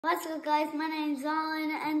What's up guys, my name's rylan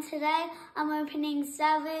and today I'm opening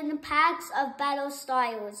 7 packs of Battle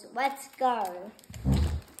Styles. Let's go.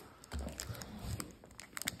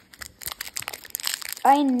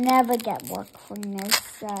 I never get work from this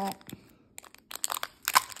set.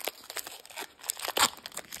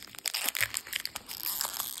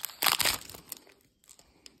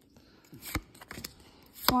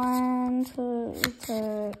 One, two,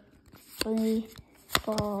 three,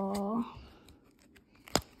 4.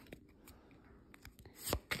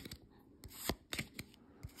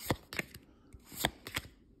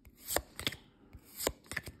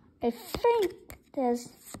 I think there's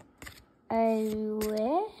a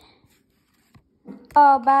rare.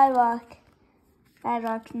 Oh, bad luck. Bad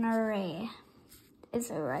luck, no rare.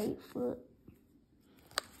 Is it right foot?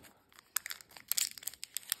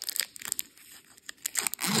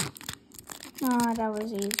 Oh, that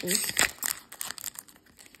was easy.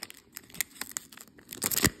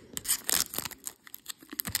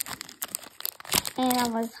 And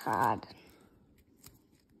that was hard.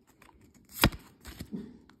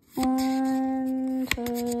 1,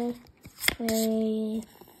 2, 3,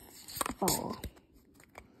 4.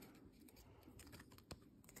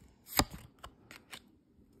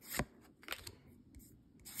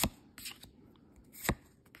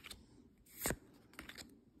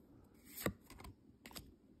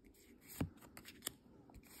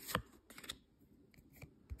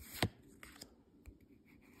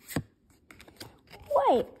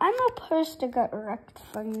 Wait, I'm supposed to get wrecked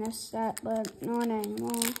from this set, but not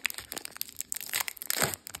anymore.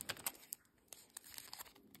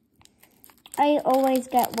 I always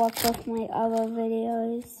get wrecked with my other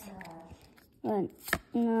videos, but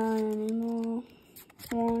not anymore.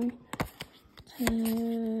 1,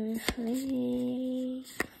 2, 3,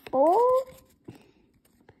 4.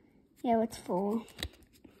 Yeah, it's 4.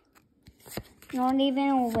 Not even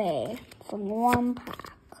away from 1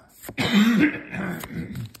 pack.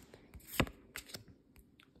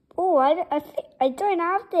 Oh, I don't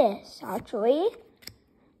have this actually.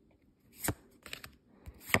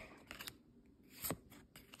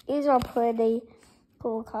 These are pretty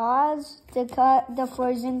cool cards. The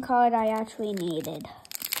frozen card I actually needed.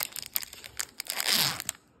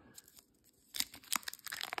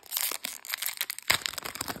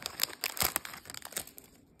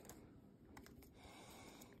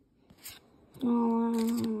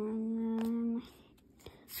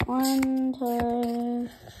 One, 2,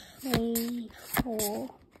 3, 4.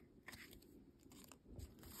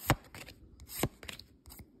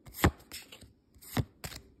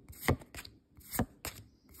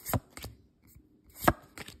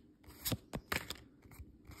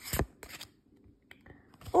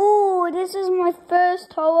 Oh, this is my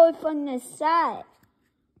first holo from this set.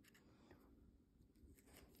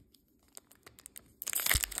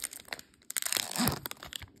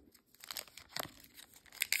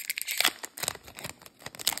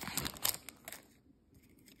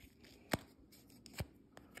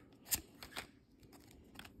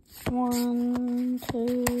 One,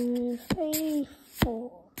 2, 3,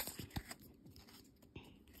 4.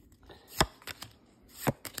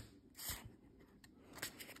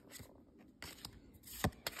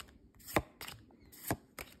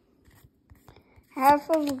 Half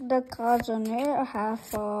of the cards on there, half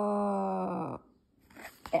yeah.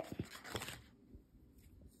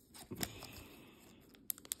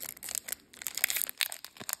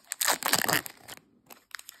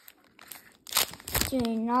 Do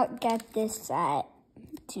not get this set.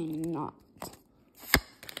 Do not.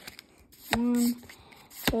 1,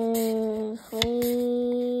 2,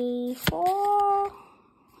 3, 4.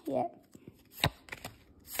 Yep.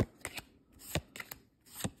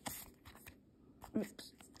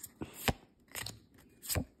 Oops.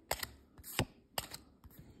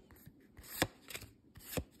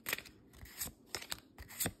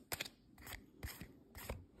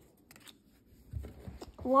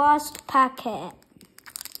 Last packet.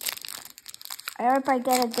 I hope I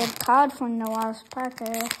get a good card from the last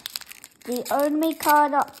packet. The only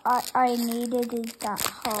card I needed is that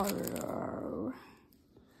holo.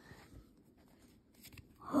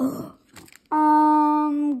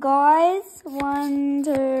 Guys, 1,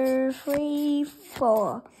 2, 3,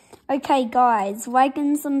 4. Okay, guys, like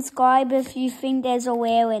and subscribe if you think there's a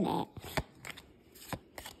rare in it.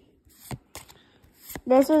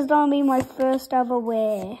 This is gonna be my first ever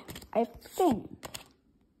rare, I think.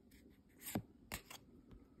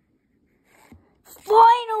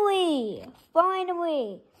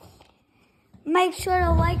 Finally! Make sure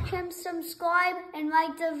to like and subscribe and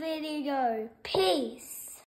like the video. Peace!